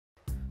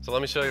So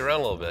let me show you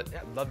around a little bit.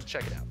 Yeah, I'd love to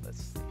check it out.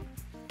 Let's see.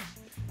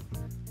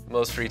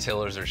 Most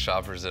retailers are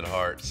shoppers at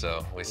heart,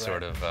 so we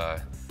sort of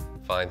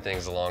find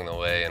things along the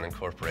way and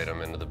incorporate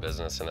them into the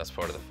business, and that's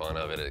part of the fun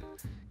of it. It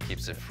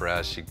keeps it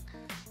fresh.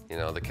 You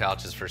know, the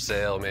couch is for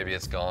sale, maybe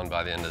it's gone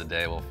by the end of the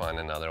day, we'll find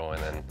another one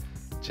and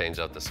change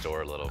up the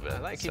store a little bit. I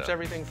like keeps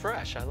everything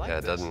fresh. I like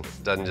yeah, this.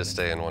 It doesn't just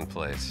stay in one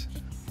place.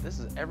 This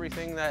is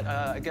everything that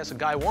I guess a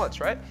guy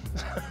wants, right?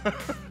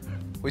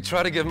 We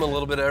try to give them a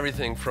little bit of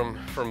everything from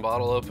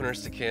bottle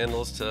openers to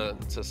candles to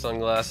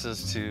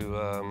sunglasses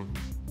to,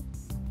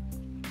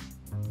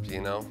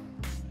 you know,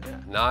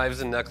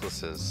 knives and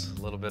necklaces.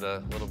 A little bit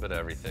of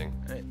everything.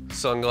 Right.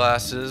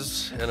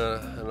 Sunglasses in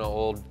an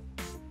old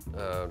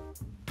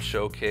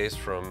showcase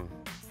from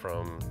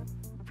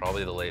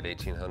probably the late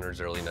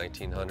 1800s, early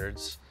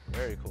 1900s.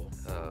 Very cool.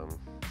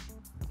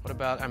 What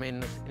about, I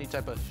mean, any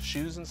type of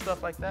shoes and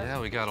stuff like that?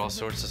 Yeah, we got all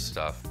sorts of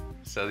stuff.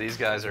 So these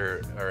guys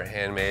are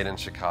handmade in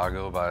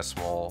Chicago by a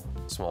small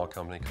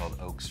company called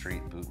Oak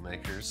Street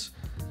Bootmakers.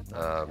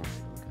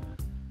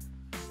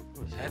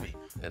 It's heavy.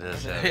 It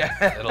is heavy.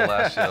 Yeah. It'll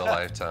last you a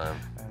lifetime.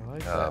 I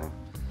like that.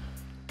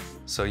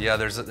 So yeah,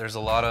 there's a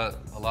lot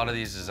of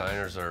these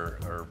designers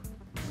are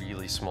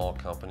really small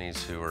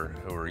companies who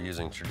are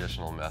using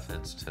traditional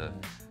methods to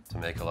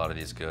make a lot of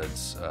these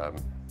goods.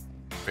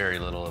 Very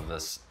little of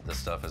this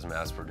stuff is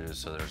mass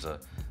produced, so there's a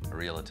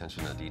real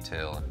attention to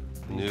detail.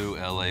 New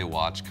LA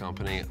watch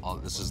company.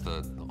 This is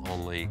the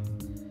only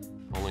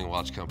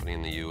watch company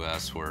in the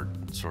U.S. where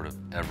sort of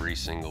every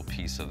single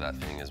piece of that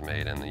thing is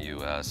made in the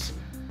U.S.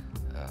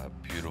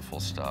 Beautiful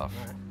stuff.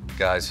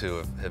 Guys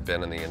who have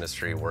been in the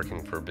industry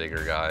working for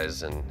bigger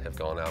guys and have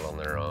gone out on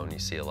their own, you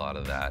see a lot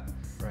of that.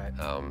 Right.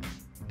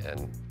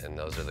 And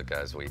those are the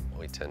guys we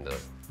tend to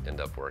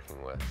end up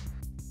working with.